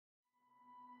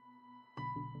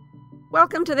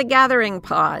Welcome to the Gathering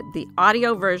Pod, the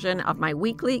audio version of my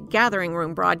weekly Gathering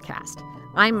Room broadcast.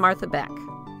 I'm Martha Beck.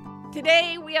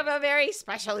 Today we have a very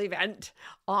special event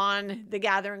on the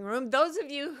Gathering Room. Those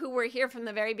of you who were here from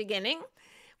the very beginning,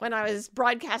 when I was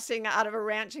broadcasting out of a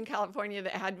ranch in California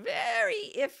that had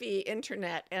very iffy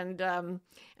internet and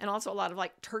also a lot of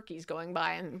like turkeys going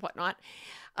by and whatnot,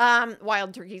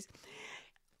 wild turkeys.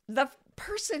 The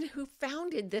person who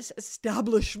founded this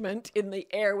establishment in the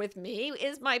air with me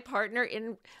is my partner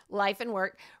in life and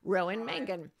work, Rowan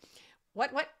Mangan.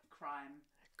 What?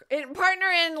 Crime. Partner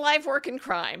in life, work, and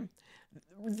crime.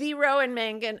 The Rowan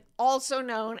Mangan, also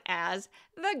known as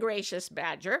the Gracious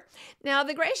Badger. Now,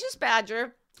 the Gracious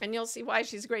Badger, and you'll see why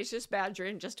she's a Gracious Badger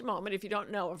in just a moment if you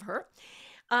don't know of her,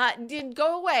 did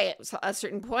go away at a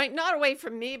certain point, not away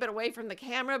from me, but away from the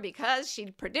camera because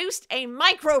she produced a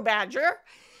micro badger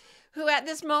who at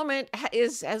this moment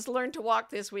has learned to walk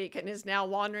this week and is now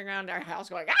wandering around our house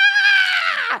going,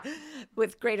 ah,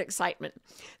 with great excitement.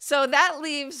 So that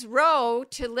leaves Ro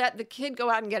to let the kid go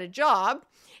out and get a job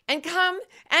and come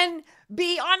and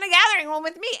be on the Gathering Room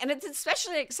with me. And it's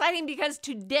especially exciting because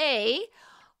today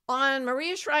on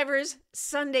Maria Shriver's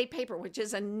Sunday Paper, which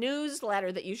is a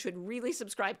newsletter that you should really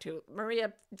subscribe to.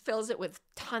 Maria fills it with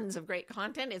tons of great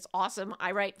content. It's awesome.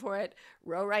 I write for it.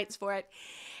 Ro writes for it.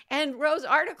 And Ro's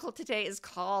article today is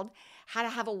called How to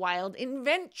Have a Wild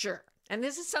Inventure. And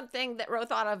this is something that Ro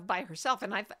thought of by herself.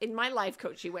 And in my life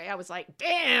coachy way, I was like,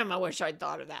 damn, I wish I'd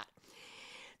thought of that.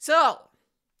 So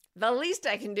the least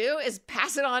I can do is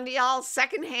pass it on to y'all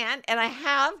secondhand. And I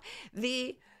have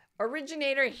the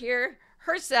originator here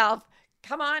herself.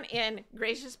 Come on in,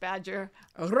 Gracious Badger,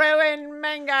 Rowan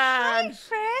Mangan. Hi,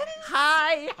 friends.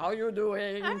 Hi, how you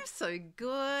doing? I'm so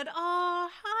good. Oh,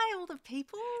 hi, all the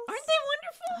people. Aren't they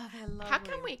wonderful? Oh, they're lovely. How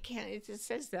come we can't? It just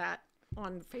says that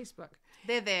on Facebook.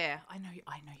 They're there. I know you're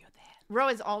there. Ro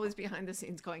is always behind the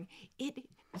scenes going, the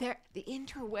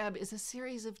interweb is a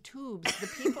series of tubes. The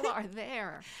people are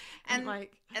there. And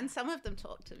like, and some of them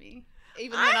talk to me.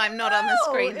 Even when I'm not on the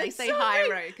screen, they say hi,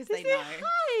 Ro, because they know.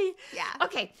 Hi. Yeah.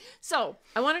 Okay, so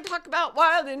I want to talk about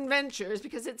Wild Inventures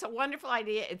because it's a wonderful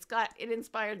idea. It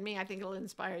inspired me. I think it'll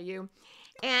inspire you.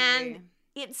 And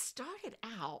it started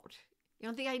out,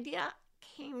 the idea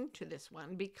came to this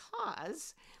one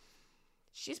because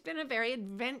she's been a very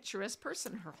adventurous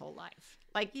person her whole life.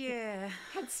 Like,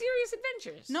 had serious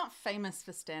adventures. Not famous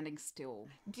for standing still.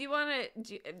 Do you want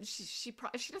to? She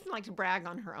doesn't like to brag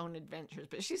on her own adventures,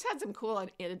 but she's had some cool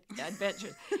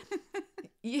adventures.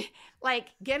 Like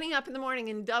getting up in the morning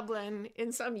in Dublin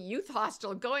in some youth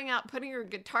hostel, going out, putting her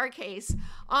guitar case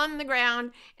on the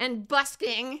ground, and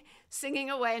busking, singing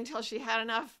away until she had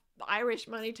enough Irish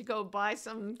money to go buy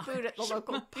some food at the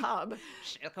local pub.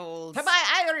 Shekels. To buy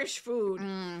Irish food.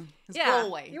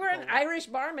 Galway. You were an Irish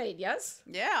barmaid, yes?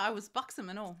 Yeah, I was buxom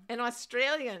and all. An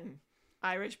Australian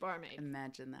Irish barmaid.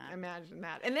 Imagine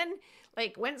that. And then,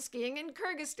 went skiing in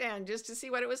Kyrgyzstan just to see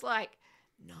what it was like.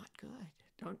 Not good.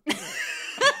 Don't do it.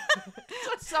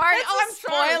 Sorry. I'm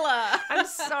spoiler. I'm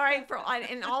sorry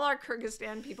and all our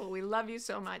Kyrgyzstan people. We love you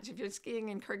so much. If you're skiing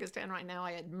in Kyrgyzstan right now,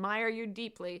 I admire you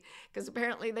deeply because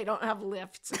apparently they don't have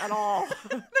lifts at all.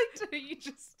 They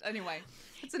do. Anyway.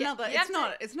 It's another.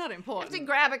 It's not important. You have to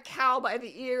grab a cow by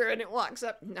the ear and it walks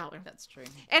up. No, that's true.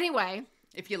 Anyway,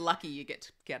 if you're lucky, you get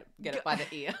to get it by the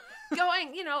ear.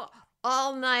 Going,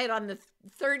 all night on the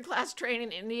third-class train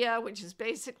in India, which is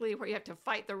basically where you have to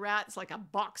fight the rats like a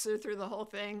boxer through the whole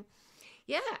thing.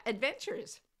 Yeah,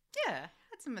 adventures. Yeah,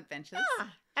 had some adventures. Yeah,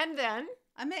 and then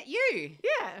I met you.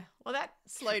 Yeah, well that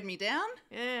slowed me down.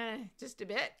 Yeah, just a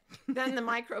bit. Then the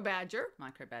micro badger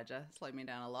slowed me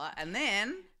down a lot, and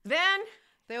then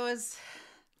there was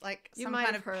some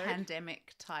kind of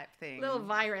pandemic type thing. Little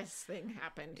virus thing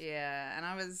happened. Yeah, and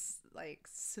I was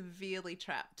severely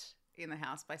trapped in the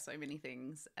house by so many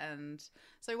things. And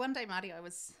so one day, Marty, I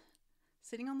was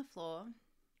sitting on the floor.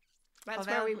 That's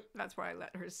where I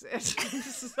let her sit.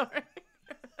 Sorry.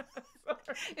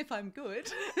 If I'm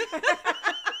good.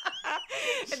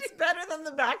 It's better than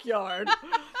the backyard.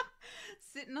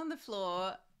 Sitting on the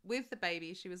floor with the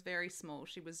baby. She was very small.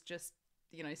 She was just,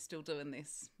 still doing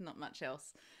this. Not much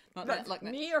else. Not but like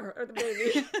me or her, the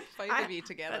baby? Both of you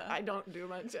together. I don't do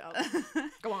much else.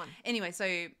 Go on. Anyway,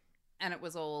 and it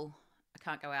was all, I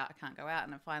can't go out.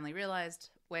 And I finally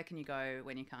realized, where can you go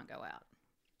when you can't go out?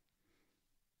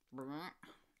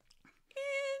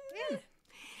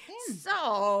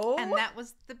 And that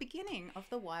was the beginning of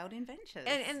the Wild Inventures.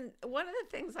 And one of the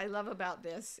things I love about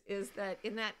this is that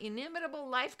in that inimitable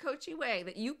life coachy way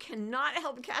that you cannot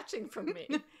help catching from me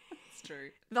It's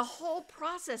true. The whole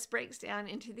process breaks down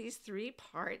into these 3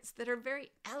 parts that are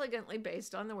very elegantly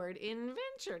based on the word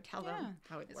Inventure. Tell them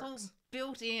how it It's works. all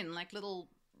built in like little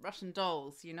Russian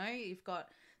dolls, you know? You've got,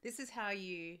 this is how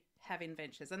you have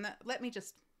adventures. And let me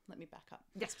back up.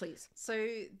 Yes, please. So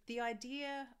the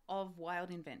idea of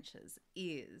wild adventures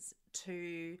is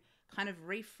to kind of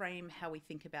reframe how we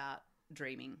think about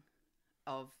dreaming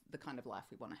of the kind of life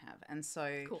we want to have. And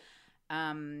so, Cool.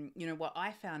 you know, what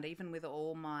I found, even with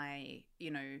all my,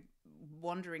 you know,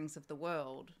 wanderings of the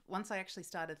world, once I actually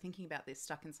started thinking about this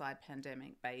stuck inside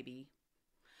pandemic baby,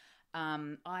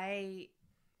 I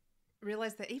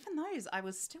realized that even those, I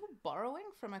was still borrowing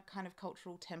from a kind of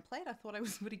cultural template. I thought I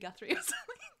was Woody Guthrie or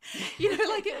something, you know,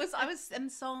 like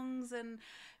and songs, and,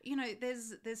 you know,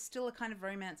 there's still a kind of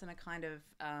romance and a kind of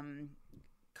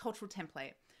cultural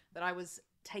template that I was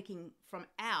taking from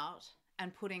out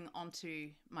and putting onto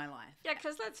my life. Yeah,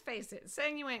 because let's face it,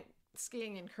 saying you went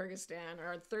skiing in Kyrgyzstan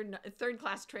or third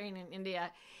class train in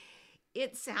India,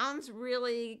 it sounds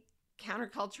really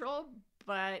countercultural,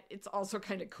 but it's also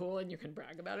kind of cool and you can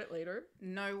brag about it later.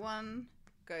 No one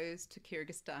goes to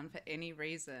Kyrgyzstan for any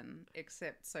reason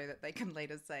except so that they can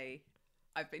later say,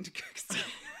 I've been to Kyrgyzstan.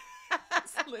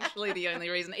 That's literally the only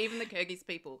reason. Even the Kyrgyz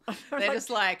people, they're just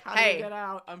like, hey, get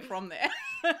out? I'm from there.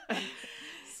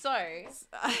 So,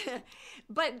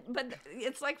 but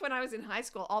it's like when I was in high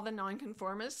school, all the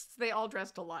nonconformists, they all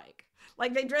dressed alike.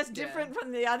 Like they dressed different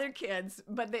from the other kids,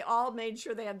 but they all made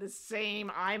sure they had the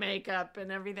same eye makeup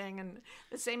and everything and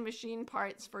the same machine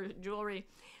parts for jewelry.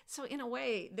 So in a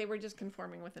way, they were just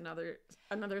conforming with another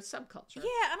subculture.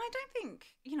 Yeah, and I don't think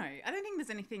there's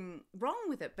anything wrong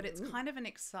with it, but it's kind of an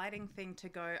exciting thing to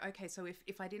go, okay, so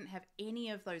if I didn't have any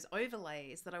of those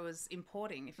overlays that I was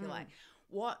importing, if you like,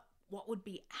 what would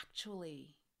be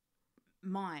actually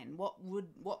mine? What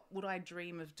would I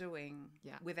dream of doing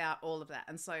without all of that?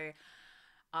 And so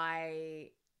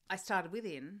I started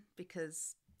within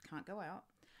because can't go out.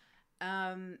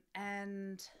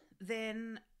 And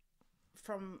then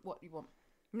from what you want.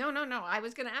 No. I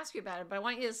was going to ask you about it, but I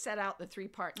want you to set out the 3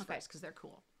 parts first because they're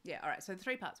cool. Yeah, all right. So the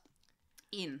 3 parts.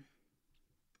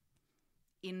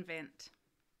 Invent,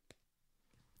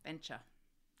 venture.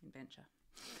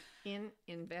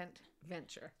 Invent,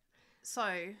 venture.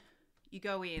 So you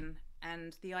go in,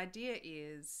 and the idea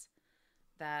is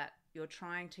that you're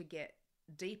trying to get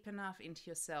deep enough into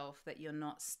yourself that you're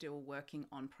not still working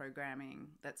on programming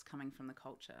that's coming from the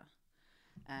culture.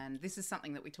 And this is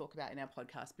something that we talk about in our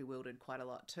podcast, Bewildered, quite a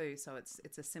lot too. So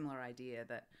it's a similar idea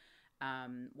that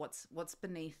what's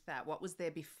beneath that? What was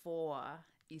there before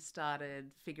you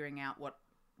started figuring out what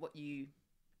you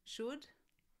should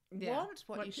want,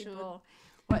 what you people,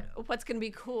 what's going to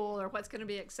be cool, or what's going to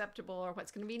be acceptable, or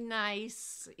what's going to be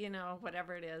nice, you know,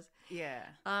 whatever it is. Yeah.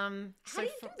 How do you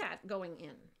do that going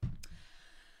in?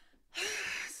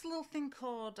 It's a little thing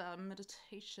called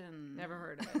meditation. Never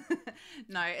heard of it.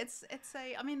 No, it's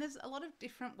there's a lot of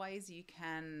different ways you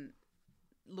can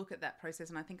look at that process,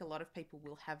 and I think a lot of people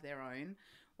will have their own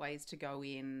ways to go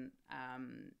in.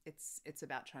 It's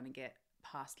about trying to get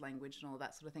past language and all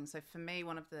that sort of thing. So for me,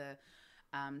 one of the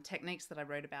techniques that I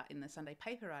wrote about in the Sunday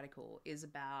paper article is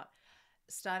about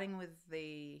starting with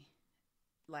the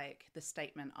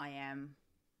statement I am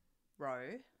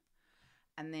row,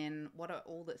 and then what are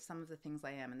some of the things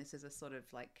I am, and this is a sort of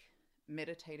like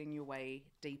meditating your way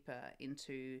deeper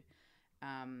into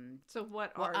so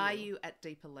what are you at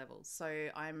deeper levels. So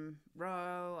I'm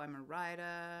Ro, I'm a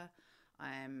writer,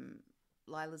 I'm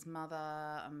Lila's mother,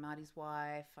 I'm Marty's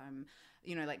wife, I'm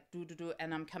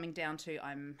and I'm coming down to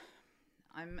I'm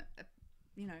I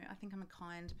think I'm a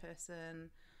kind person,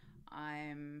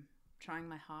 I'm trying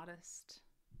my hardest.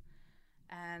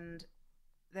 And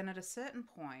then at a certain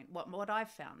point, what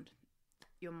I've found,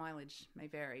 your mileage may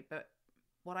vary, but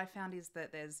what I found is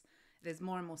that there's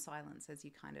more and more silence as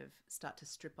you kind of start to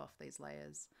strip off these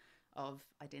layers of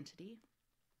identity.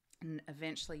 And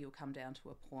eventually you'll come down to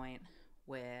a point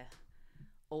where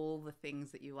all the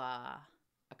things that you are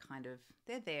kind of,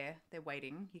 they're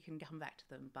waiting. You can come back to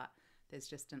them, but there's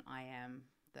just an I am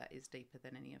that is deeper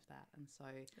than any of that. And so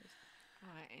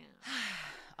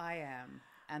I am.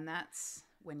 And that's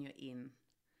when you're in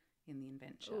the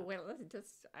Inventure. Oh, well,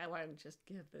 I want to just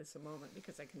give this a moment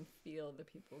because I can feel the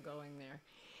people going there.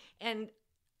 And,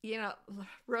 you know,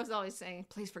 Rose always saying,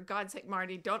 please, for God's sake,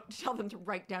 Marty, don't tell them to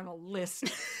write down a list.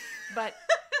 But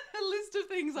a list of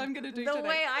things I'm going to do the today.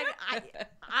 way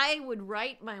I would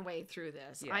write my way through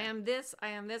this. Yeah. I am this, I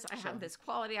Sure. have this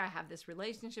quality, I have this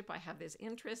relationship, I have this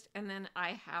interest, and then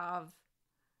I have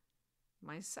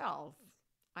myself.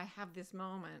 I have this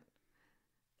moment.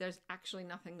 There's actually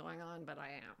nothing going on, but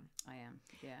I am.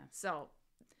 Yeah. So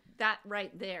that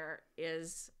right there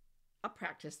is a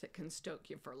practice that can stoke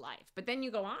you for life. But then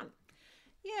you go on.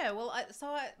 Yeah, well,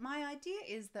 my idea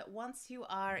is that once you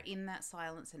are in that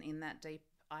silence and in that deep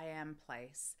I am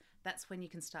place, that's when you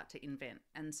can start to invent.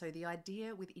 And so the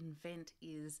idea with invent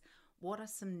is, what are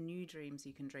some new dreams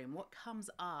you can dream? What comes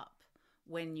up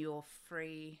when you're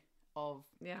free of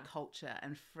culture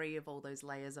and free of all those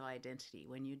layers of identity,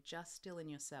 when you're just still in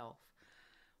yourself?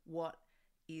 What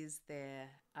is there?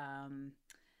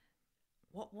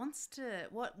 What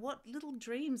little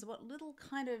dreams, what little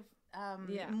kind of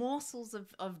morsels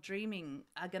of dreaming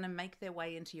are going to make their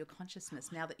way into your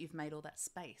consciousness now that you've made all that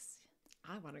space?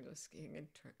 I want to go skiing in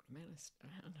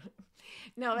Turkmenistan.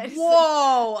 No,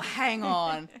 whoa, hang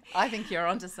on. I think you're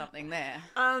onto something there.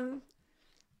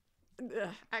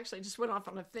 Actually, I just went off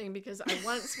on a thing because I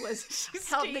once was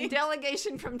helped the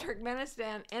delegation from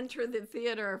Turkmenistan enter the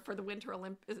theater for the Winter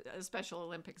Special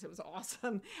Olympics. It was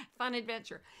awesome, fun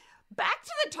adventure. Back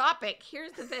to the topic.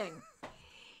 Here's the thing.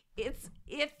 It's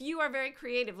if you are very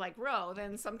creative like Ro,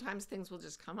 then sometimes things will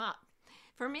just come up.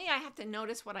 For me, I have to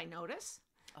notice what I notice.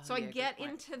 So I get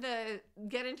into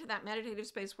that meditative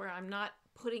space where I'm not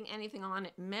putting anything on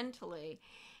it mentally.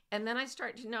 And then I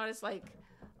start to notice, like,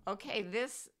 okay,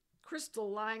 this crystal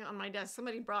lying on my desk,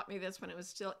 somebody brought me this when it was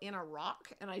still in a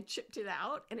rock, and I chipped it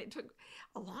out, and it took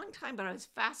a long time, but I was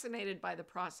fascinated by the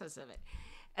process of it.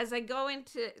 As I go in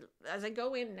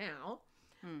now,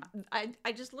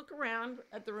 I just look around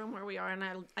at the room where we are,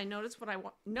 and I notice what I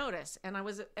notice,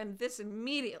 and this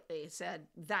immediately said,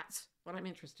 that's what I'm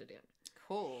interested in.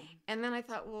 Cool. And then I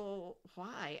thought, well,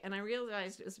 why? And I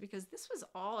realized it was because this was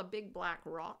all a big black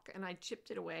rock, and I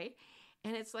chipped it away.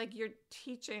 And it's like you're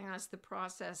teaching us the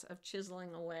process of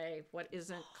chiseling away what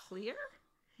isn't clear.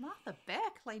 Martha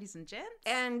Beck, ladies and gents.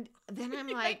 And then I'm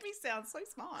you like, make me sound so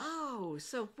smart. Oh,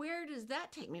 so where does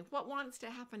that take me? What wants to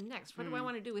happen next? What do I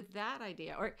want to do with that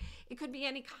idea? Or it could be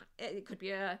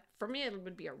for me, it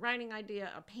would be a writing idea,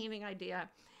 a painting idea.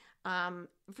 For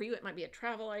you, it might be a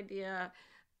travel idea,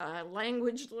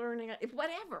 language learning,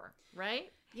 whatever,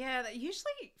 right? Yeah, that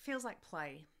usually feels like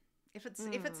play. If it's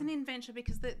an inventure,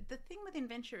 because the thing with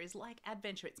inventure is like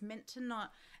adventure. It's meant to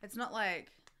not. It's not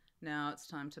like, now it's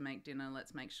time to make dinner.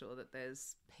 Let's make sure that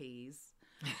there's peas.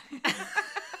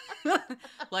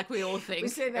 Like we all think, we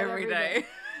say that every day.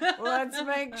 Let's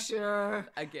make sure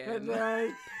again that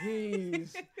there's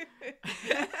peas.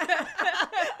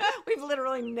 We've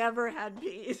literally never had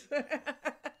peas.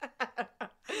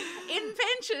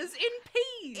 Inventures in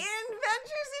peas.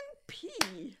 Inventures in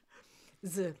peas.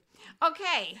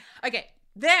 Okay.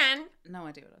 Then, no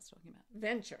idea what I was talking about.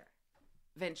 Venture.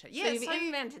 Yeah, so you've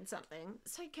invented something.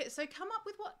 So come up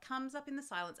with what comes up in the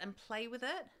silence and play with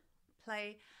it.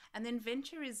 And then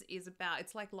venture is about,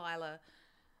 it's like Lila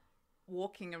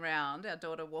walking around, our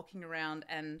daughter walking around,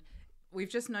 and we've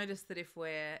just noticed that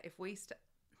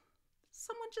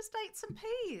someone just ate some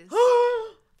peas.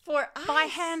 For us. By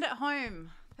hand at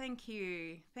home. Thank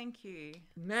you.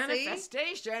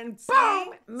 Manifestation. See?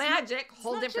 Boom. Magic.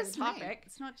 Whole different topic. Me.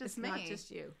 It's not just me.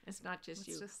 It's not just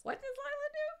you. What does Lila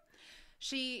do?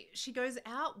 She goes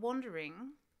out wandering,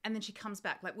 and then she comes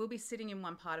back. Like, we'll be sitting in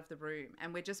one part of the room,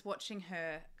 and we're just watching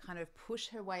her kind of push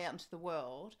her way out into the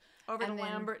world. Over to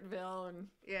Lambertville and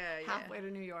halfway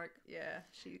to New York. Yeah.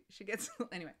 She gets...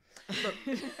 Anyway. Look.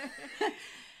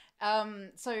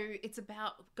 So it's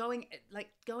about going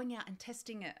out and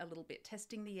testing it a little bit,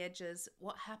 testing the edges.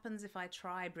 What happens if I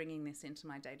try bringing this into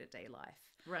my day-to-day life?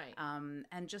 Right.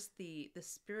 And just the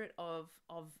spirit of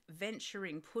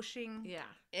venturing, pushing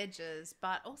edges,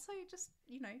 but also just,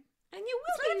 and you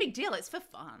will. It's not a big deal. It's for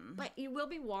fun. But you will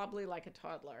be wobbly like a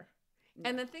toddler. Yeah.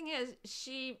 And the thing is,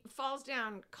 she falls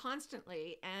down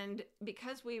constantly, and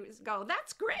because we go,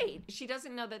 that's great. She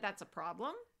doesn't know that that's a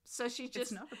problem. So she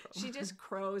just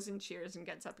crows and cheers and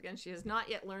gets up again. She has not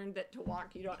yet learned that to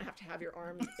walk, you don't have to have your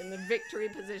arms in the victory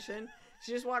position.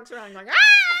 She just walks around going, ah!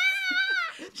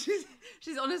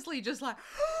 She's honestly just like,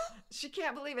 she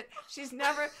can't believe it.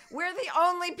 We're the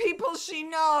only people she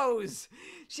knows.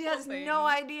 She has no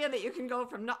idea that you can go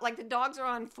from, not like the dogs are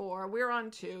on 4, we're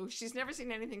on 2. She's never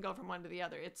seen anything go from one to the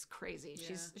other. It's crazy.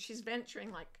 Yeah. She's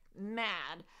venturing like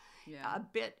mad. Yeah.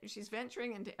 She's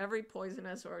venturing into every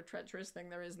poisonous or treacherous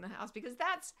thing there is in the house, because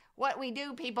that's what we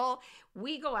do, people.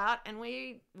 We go out and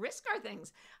we risk our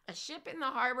things. A ship in the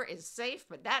harbor is safe,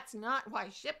 but that's not why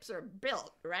ships are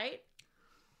built, right?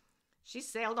 She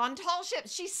sailed on tall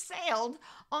ships. She sailed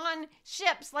on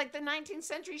ships like the 19th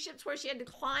century ships where she had to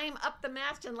climb up the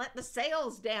mast and let the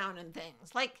sails down and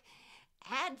things. Like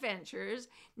adventures.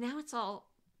 Now it's all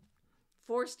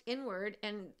forced inward,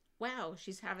 and wow,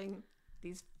 she's having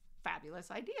these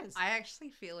fabulous ideas. I actually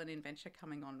feel an Inventure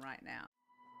coming on right now.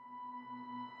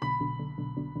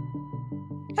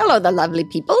 Hello, the lovely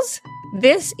peoples.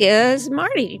 This is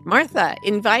Martha,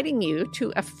 inviting you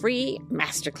to a free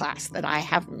masterclass that I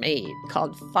have made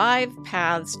called 5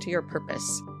 Paths to Your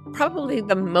Purpose. Probably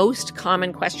the most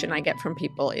common question I get from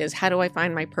people is, how do I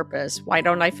find my purpose? Why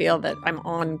don't I feel that I'm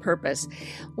on purpose?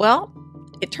 Well,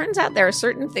 it turns out there are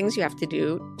certain things you have to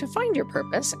do to find your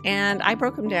purpose, and I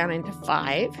broke them down into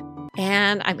 5,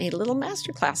 and I made a little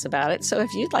masterclass about it. So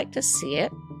if you'd like to see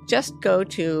it, just go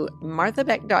to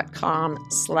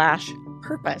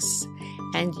marthabeck.com/purpose,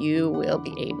 and you will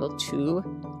be able to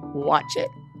watch it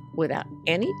without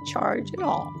any charge at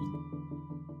all.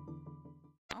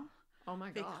 Oh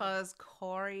my God. Because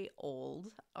Corey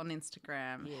Auld on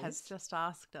Instagram has just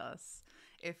asked us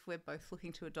if we're both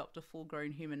looking to adopt a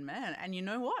full-grown human man. And you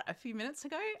know what? A few minutes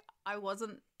ago, it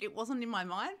wasn't in my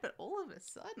mind, but all of a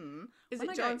sudden, is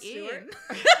it John Stewart?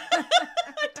 I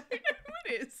don't know who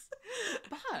it is.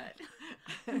 But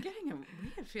I'm getting a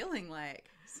weird feeling like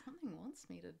something wants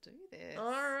me to do this. All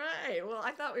right. Well,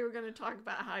 I thought we were going to talk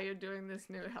about how you're doing this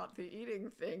new healthy eating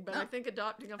thing, but I think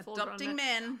adopting a full-grown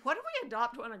man. What if we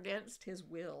adopt one against his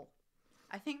will?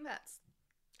 I think that's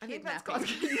called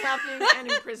kidnapping and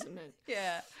imprisonment.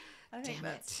 Yeah. I think Damn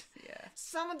that's it. Yeah.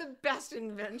 Some of the best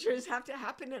adventures have to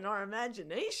happen in our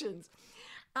imaginations.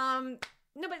 No,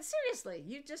 but seriously,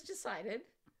 you just decided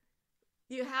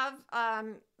you have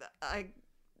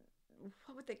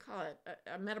what would they call it?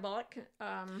 A metabolic.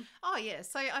 Oh yeah.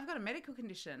 So I've got a medical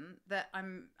condition that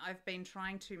I've been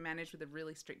trying to manage with a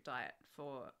really strict diet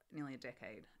for nearly a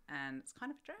decade, and it's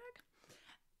kind of a drag.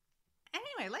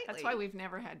 Anyway, lately. That's why we've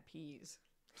never had peas.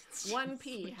 One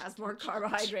pea has more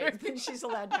carbohydrates than she's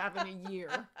allowed to have in a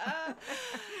year.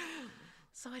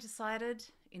 So I decided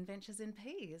Inventures in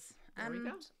peas. There we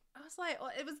go. I was like,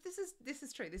 this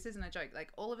is true. This isn't a joke.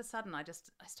 Like all of a sudden I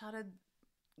started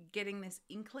getting this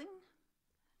inkling.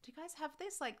 Do you guys have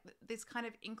this? Like this kind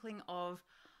of inkling of,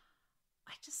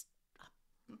 I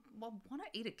want to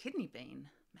eat a kidney bean,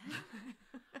 man.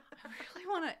 I really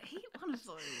want to eat one of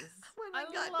those. When I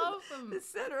love them. The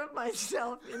center of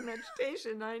myself in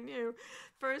meditation, I knew,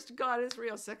 first, God is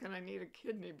real. Second, I need a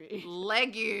kidney bean.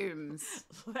 Legumes.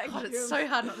 God, it's so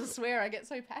hard not to swear. I get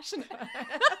so passionate.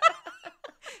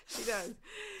 She does.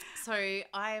 So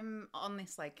I'm on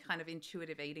this like kind of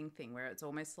intuitive eating thing where it's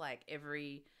almost like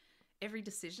every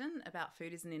decision about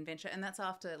food is an adventure, and that's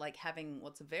after like having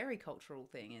what's a very cultural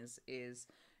thing is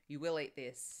you will eat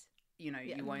this, you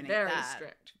won't eat that. Very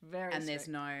strict. And there's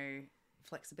no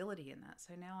flexibility in that.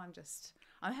 So now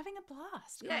I'm having a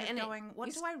blast. Yeah, and going,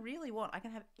 what do I really want? I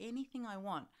can have anything I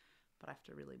want, but I have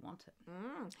to really want it.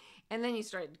 And then you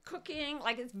started cooking.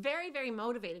 Like it's very, very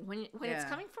motivating when it's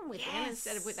coming from within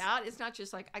instead of without. It's not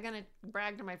just like, I'm going to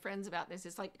brag to my friends about this.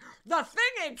 It's like the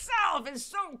thing itself is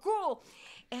so cool.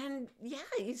 And yeah,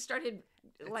 you started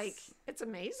it's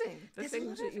amazing. The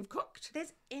things that you've cooked.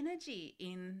 There's energy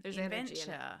in Inventure. Energy in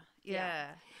it.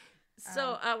 Yeah.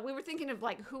 So we were thinking of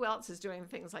like who else is doing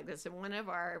things like this, and one of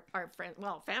our friend,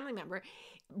 family member,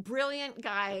 brilliant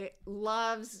guy,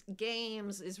 loves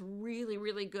games, is really,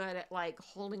 really good at like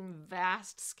holding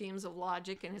vast schemes of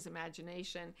logic in his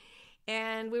imagination.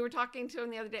 And we were talking to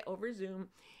him the other day over Zoom,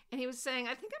 and he was saying,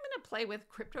 I think I'm going to play with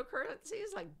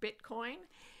cryptocurrencies like Bitcoin.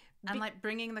 And like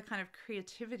bringing the kind of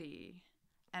creativity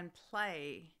and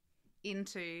play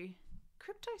into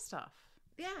crypto stuff.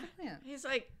 Yeah. He's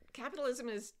like, capitalism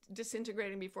is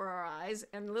disintegrating before our eyes,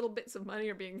 and little bits of money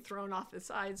are being thrown off the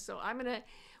sides. So I'm going to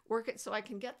work it so I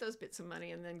can get those bits of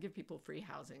money and then give people free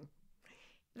housing.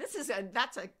 That's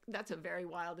a very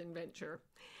wild adventure.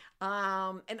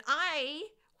 And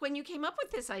when you came up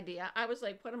with this idea, I was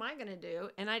like, what am I going to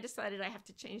do? And I decided I have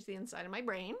to change the inside of my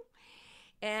brain.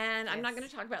 And I'm not going to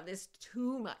talk about this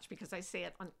too much because I say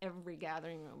it on every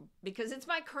gathering room because it's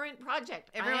my current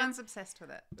project. Everyone's obsessed with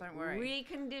it. Don't worry.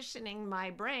 Reconditioning my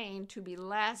brain to be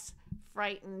less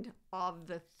frightened of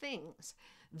the things.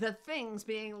 The things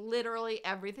being literally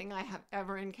everything I have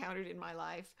ever encountered in my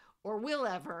life or will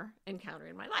ever encounter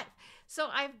in my life. So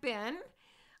I've been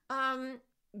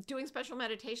doing special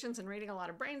meditations and reading a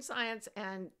lot of brain science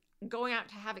and going out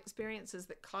to have experiences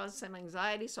that cause some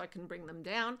anxiety so I can bring them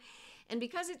down. And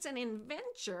because it's an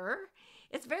adventure,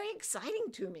 it's very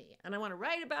exciting to me. And I want to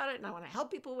write about it and I want to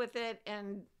help people with it.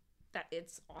 And That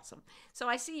it's awesome. So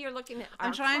I see you're looking at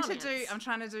I'm trying to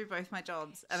do both my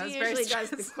jobs, and she usually does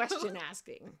the question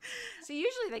asking. So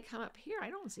usually they come up here. I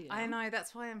don't see them. I know,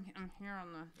 that's why I'm here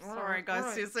on the. Sorry,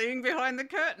 guys, you're seeing behind the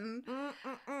curtain.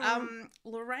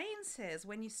 Lorraine says,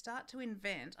 when you start to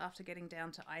invent after getting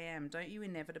down to I am, don't you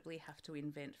inevitably have to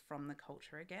invent from the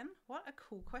culture again? What a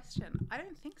cool question. I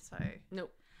don't think so.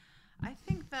 Nope. I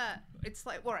think that it's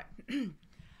like, all right.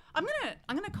 I'm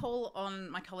gonna call on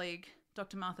my colleague,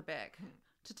 Dr. Martha Beck,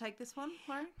 to take this one,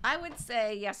 Lauren. I would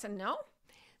say yes and no.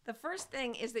 The first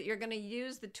thing is that you're going to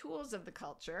use the tools of the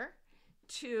culture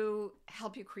to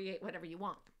help you create whatever you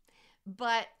want.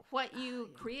 But what you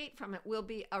create from it will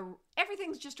be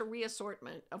everything's just a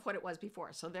reassortment of what it was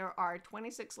before. So there are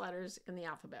 26 letters in the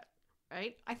alphabet,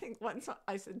 right? I think once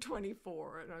I said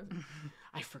 24 and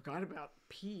I forgot about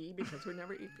P because we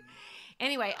never eat P.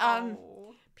 Anyway,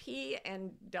 P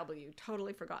and W,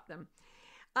 totally forgot them.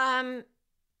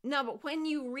 No, but when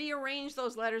you rearrange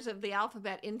those letters of the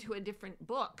alphabet into a different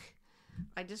book,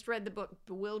 I just read the book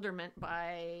Bewilderment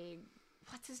by,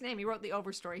 what's his name? He wrote the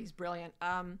Overstory. He's brilliant.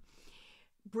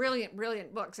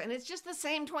 Brilliant books. And it's just the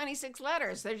same 26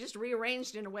 letters. They're just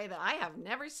rearranged in a way that I have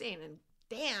never seen. And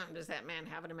damn, does that man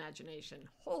have an imagination.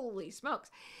 Holy smokes.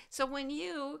 So when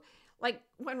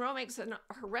Ro makes her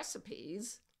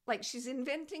recipes, like she's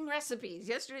inventing recipes.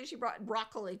 Yesterday she brought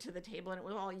broccoli to the table and it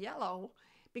was all yellow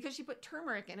because she put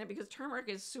turmeric in it because turmeric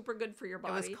is super good for your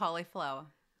body. It was cauliflower.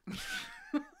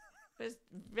 It was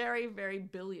very, very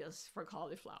bilious for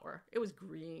cauliflower. It was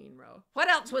green, Ro. What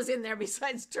else was in there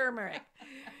besides turmeric?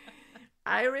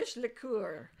 Irish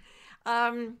liqueur.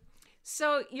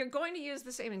 So you're going to use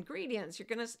the same ingredients. You're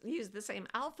going to use the same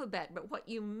alphabet, but what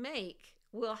you make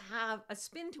will have a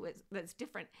spin to it that's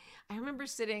different. I remember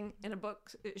sitting in a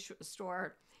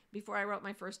bookstore before I wrote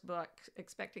my first book,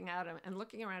 expecting Adam, and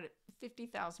looking around at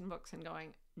 50,000 books and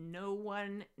going, no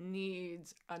one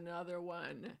needs another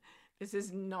one. This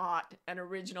is not an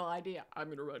original idea. I'm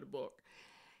going to write a book.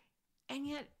 And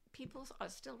yet people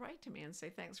still write to me and say,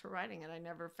 thanks for writing it. I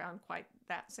never found quite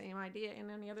that same idea in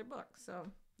any other book. So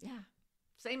yeah,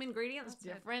 same ingredients,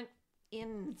 that's different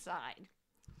inside.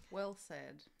 Well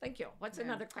said. Thank you. What's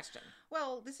another question?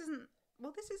 Well, this is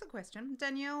a question.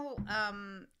 Danielle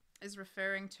is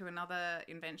referring to another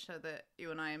adventure that you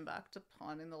and I embarked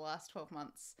upon in the last 12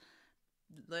 months,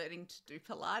 learning to do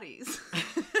Pilates.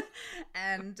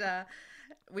 And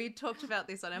we talked about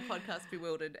this on our podcast,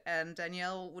 Bewildered, and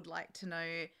Danielle would like to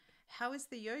know, how is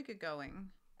the yoga going?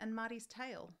 And Marty's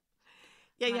tail.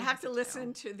 Yeah, you have to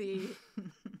listen to the...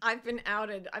 I've been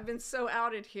outed. I've been so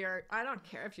outed here. I don't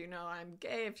care if you know I'm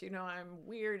gay, if you know I'm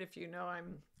weird, if you know I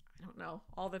don't know,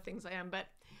 all the things I am. But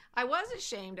I was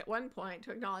ashamed at one point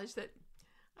to acknowledge that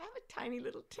I have a tiny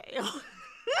little tail.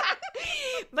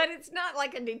 But it's not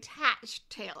like a detached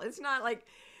tail. It's not like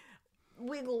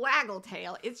wiggle waggle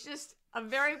tail. It's just a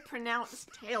very pronounced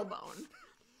tailbone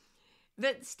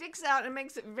that sticks out and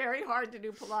makes it very hard to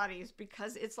do Pilates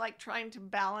because it's like trying to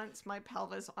balance my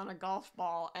pelvis on a golf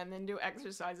ball and then do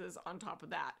exercises on top of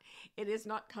that. It is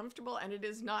not comfortable and it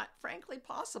is not, frankly,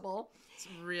 possible. It's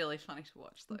really funny to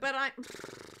watch, though. But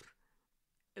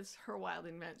it's her wild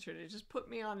invention to just put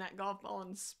me on that golf ball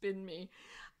and spin me.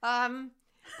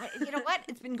 You know what?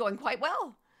 It's been going quite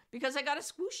well because I got a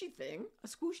squishy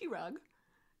rug,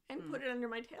 and put it under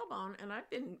my tailbone, and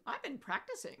I've been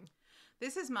practicing.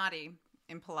 This is Marty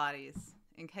in Pilates,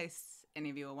 in case any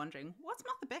of you are wondering. What's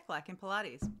Martha Beck like in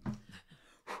Pilates?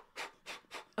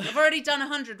 I've already done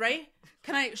 100, Ray.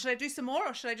 Should I do some more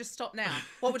or should I just stop now?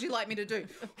 What would you like me to do?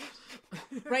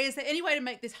 Ray, is there any way to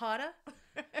make this harder?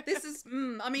 This is,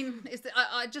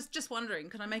 just wondering,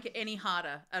 can I make it any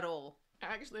harder at all?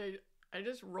 Actually, I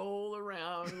just roll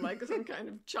around like some kind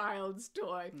of child's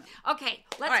toy. No. Okay,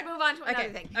 let's move on to another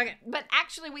thing. Okay. But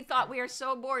actually, we thought we are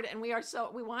so bored and we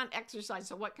want exercise.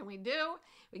 So what can we do?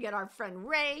 We get our friend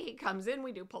Ray. He comes in.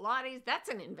 We do Pilates. That's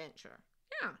an adventure.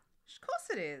 Yeah. Of course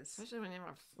it is. Especially when you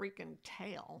have a freaking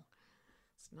tail.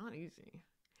 It's not easy.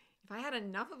 If I had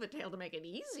enough of a tail to make it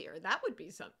easier, that would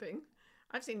be something.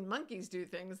 I've seen monkeys do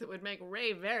things that would make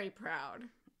Ray very proud.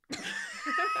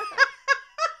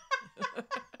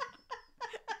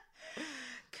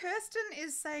 Kirsten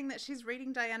is saying that she's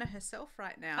reading Diana herself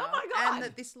right now. Oh my God. And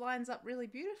that this lines up really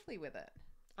beautifully with it.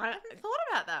 I haven't thought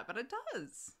about that, but it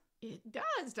does. It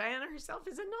does. Diana herself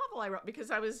is a novel I wrote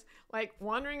because I was like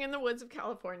wandering in the woods of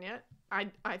California.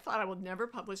 I thought I would never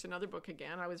publish another book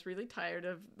again. I was really tired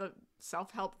of the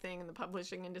self-help thing and the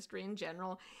publishing industry in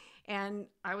general. And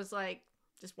I was like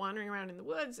just wandering around in the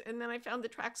woods. And then I found the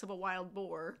tracks of a wild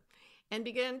boar and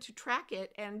began to track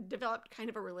it and developed kind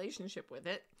of a relationship with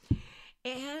it.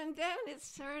 And then it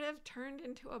sort of turned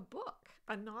into a book,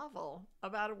 a novel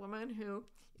about a woman who,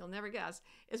 you'll never guess,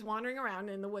 is wandering around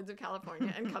in the woods of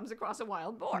California and comes across a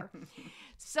wild boar.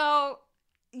 So,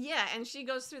 yeah, and she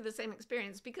goes through the same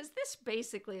experience because this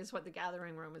basically is what the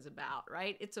Gathering Room is about,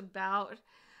 right? It's about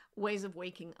ways of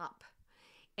waking up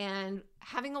and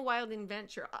having a wild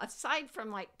adventure, aside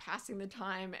from like passing the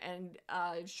time and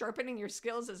sharpening your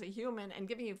skills as a human and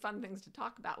giving you fun things to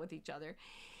talk about with each other.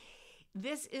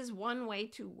 This is one way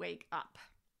to wake up,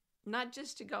 not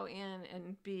just to go in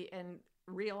and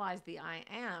realize the I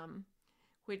am,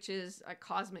 which is a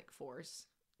cosmic force,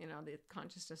 you know, the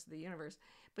consciousness of the universe,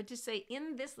 but to say,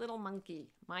 in this little monkey,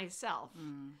 myself,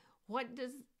 what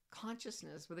does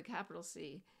consciousness with a capital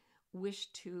C wish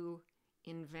to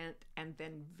invent and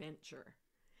then venture?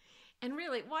 And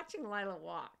really, watching Lila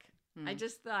walk, I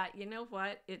just thought, you know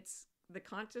what? It's the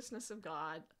consciousness of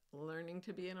God learning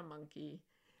to be in a monkey,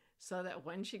 so that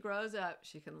when she grows up,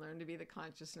 she can learn to be the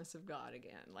consciousness of God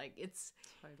again. Like it's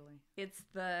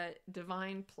the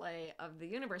divine play of the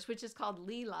universe, which is called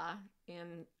Leela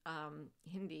in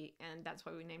Hindi, and that's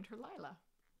why we named her Lila.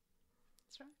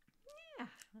 That's right. Yeah,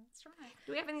 That's right.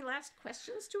 do we have any last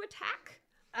questions to attack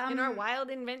in our wild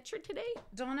adventure today?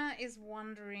 Donna is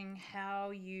wondering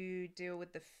how you deal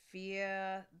with the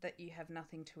fear that you have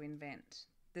nothing to invent.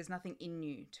 There's nothing in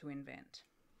you to invent.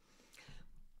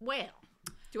 Well,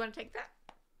 do you want to take that?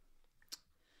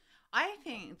 I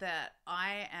think that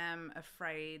I am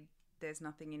afraid there's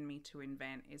nothing in me to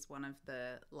invent is one of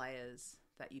the layers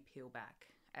that you peel back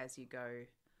as you go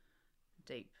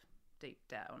deep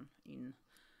down in.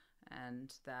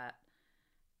 And that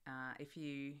if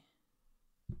you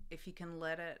can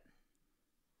let it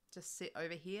just sit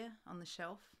over here on the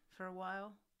shelf for a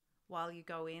while you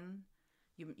go in,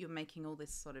 you're making all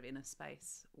this sort of inner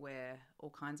space where all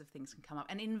kinds of things can come up.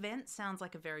 And invent sounds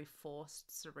like a very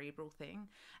forced cerebral thing,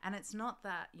 and it's not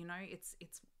that. You know, it's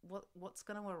what's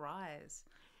going to arise.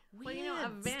 Well, you know, a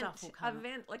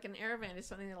vent, like an air vent, is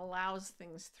something that allows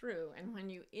things through. And when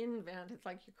you invent, it's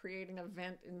like you're creating a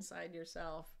vent inside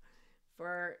yourself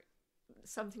for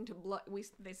something to blow.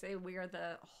 They say we are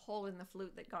the hole in the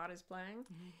flute that God is playing.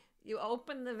 Mm-hmm. You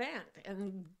open the vent,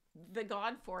 and the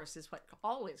God force is what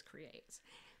always creates.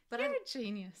 But you're a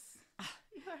genius.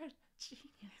 You're a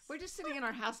genius. We're just sitting in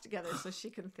our house together, so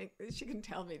she can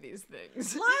tell me these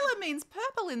things. Lila means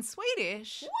purple in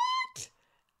Swedish. What?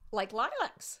 Like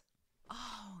lilacs.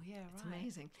 Oh, yeah, right. It's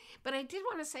amazing. But I did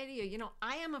want to say to you, you know,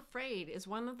 I am afraid is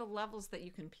one of the levels that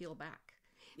you can peel back.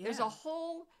 Yeah. There's a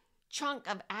whole chunk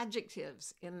of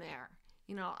adjectives in there.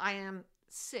 You know, I am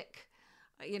sick.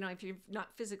 You know, if you're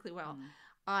not physically well.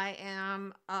 I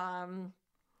am I'm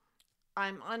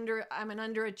an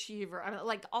underachiever. I'm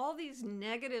like, all these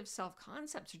negative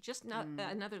self-concepts are just not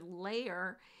another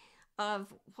layer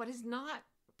of what is not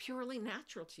purely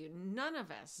natural to you. None of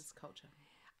us. It's culture.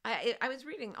 I was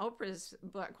reading Oprah's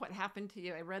book, What Happened to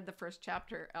You. I read the first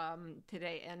chapter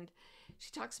today, and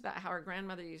she talks about how her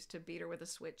grandmother used to beat her with a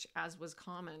switch, as was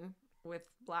common with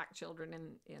Black children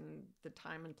in the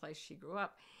time and place she grew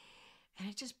up. And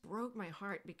it just broke my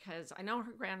heart, because I know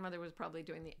her grandmother was probably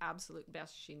doing the absolute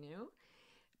best she knew.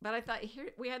 But I thought,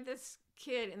 here we had this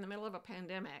kid in the middle of a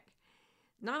pandemic.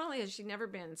 Not only has she never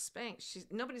been spanked,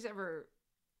 nobody's ever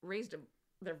raised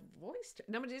their voice.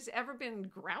 Nobody's ever been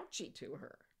grouchy to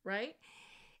her, right?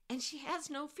 And she has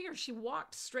no fear. She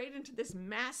walked straight into this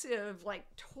massive, like,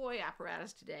 toy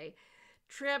apparatus today.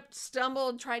 Tripped,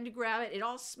 stumbled, tried to grab it. It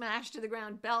all smashed to the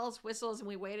ground. Bells, whistles, and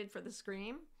we waited for the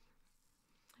scream.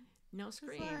 No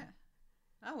scream.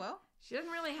 Oh, well. She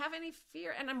doesn't really have any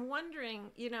fear. And I'm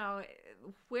wondering, you know,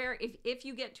 where if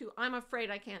you get to, I'm afraid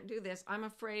I can't do this. I'm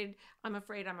afraid.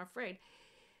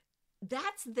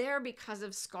 That's there because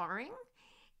of scarring.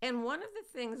 And one of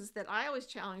the things that I always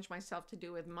challenge myself to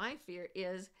do with my fear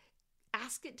is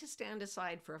ask it to stand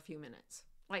aside for a few minutes.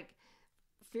 Like,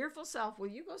 fearful self, will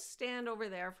you go stand over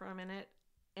there for a minute?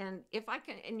 And if I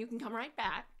can, and you can come right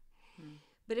back.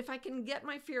 But if I can get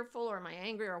my fearful or my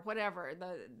angry or whatever,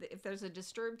 if there's a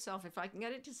disturbed self, if I can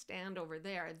get it to stand over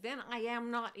there, then I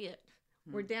am not it.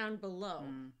 We're down below.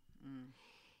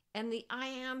 And the I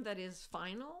am that is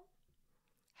final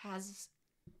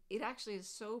it actually is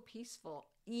so peaceful.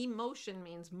 Emotion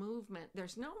means movement.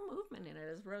 There's no movement in it,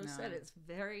 as Rose said. It's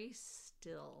very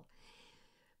still.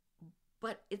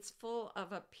 But it's full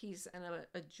of a peace and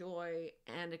a joy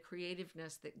and a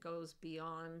creativeness that goes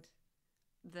beyond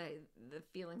the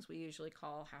feelings we usually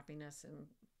call happiness and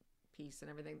peace and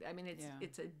everything. I mean,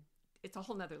 it's a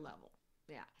whole nother level.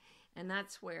 Yeah. And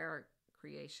that's where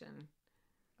creation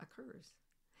occurs.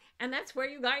 And that's where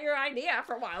you got your idea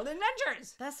for Wild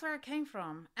Adventures. That's where it came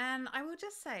from. And I will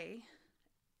just say,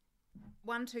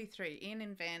 1, 2, 3 in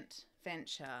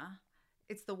Inventure.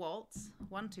 It's the waltz.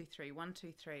 1, 2, 3. 1,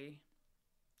 2, 3.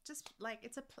 Just like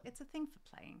it's a thing for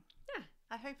playing. Yeah.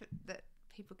 I hope that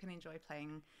people can enjoy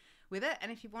playing with it.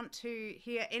 And if you want to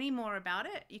hear any more about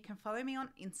it, you can follow me on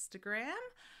Instagram,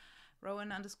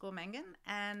 Rowan_Mangan,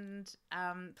 and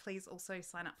please also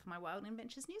sign up for my Wild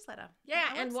Adventures newsletter.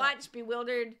 Yeah, and watch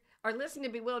Bewildered or listen to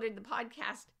Bewildered, the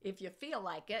podcast, if you feel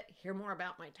like it. Hear more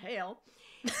about my tail.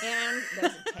 And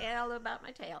there's a tale about my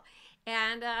tail.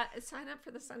 And sign up for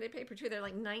the Sunday paper, too. There are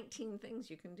like 19 things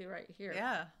you can do right here.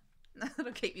 Yeah.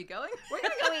 That'll keep you going. We're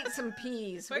going to go eat some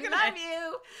peas. We love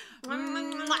you.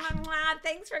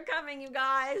 Thanks for coming, you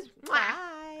guys.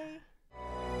 Bye.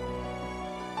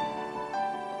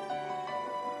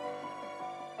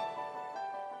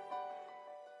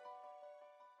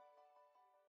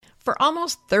 For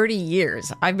almost 30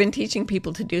 years, I've been teaching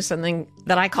people to do something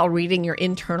that I call reading your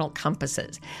internal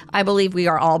compasses. I believe we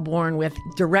are all born with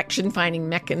direction-finding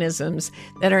mechanisms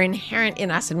that are inherent in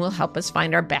us and will help us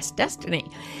find our best destiny.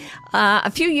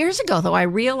 A few years ago, though, I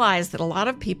realized that a lot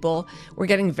of people were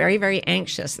getting very, very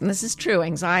anxious. And this is true.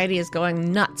 Anxiety is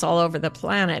going nuts all over the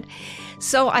planet.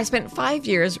 So I spent 5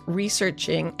 years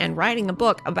researching and writing a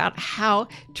book about how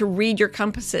to read your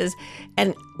compasses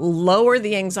and lower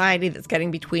the anxiety that's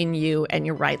getting between you and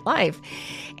your right life.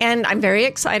 And I'm very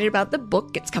excited about the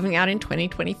book. It's coming out in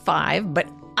 2025, but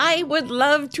I would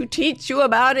love to teach you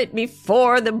about it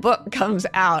before the book comes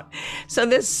out. So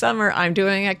this summer, I'm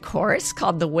doing a course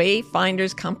called The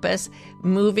Wayfinder's Compass,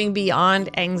 Moving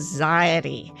Beyond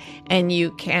Anxiety. And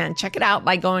you can check it out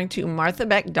by going to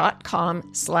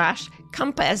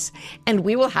marthabeck.com/compass, and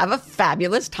we will have a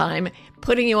fabulous time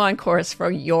putting you on course for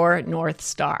your North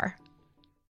Star.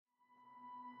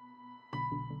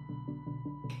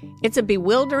 It's a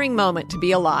bewildering moment to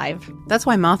be alive. That's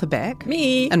why Martha Beck,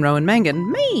 me, and Rowan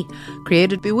Mangan, me,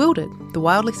 created Bewildered, the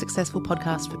wildly successful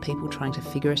podcast for people trying to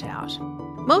figure it out.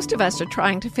 Most of us are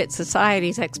trying to fit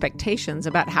society's expectations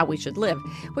about how we should live,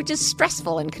 which is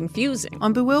stressful and confusing.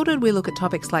 On Bewildered, we look at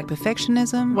topics like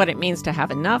perfectionism, what it means to have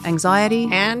enough, anxiety,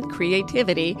 and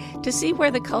creativity to see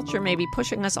where the culture may be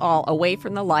pushing us all away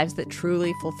from the lives that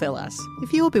truly fulfill us.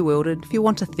 If you're bewildered, if you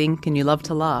want to think and you love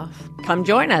to laugh, come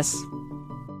join us.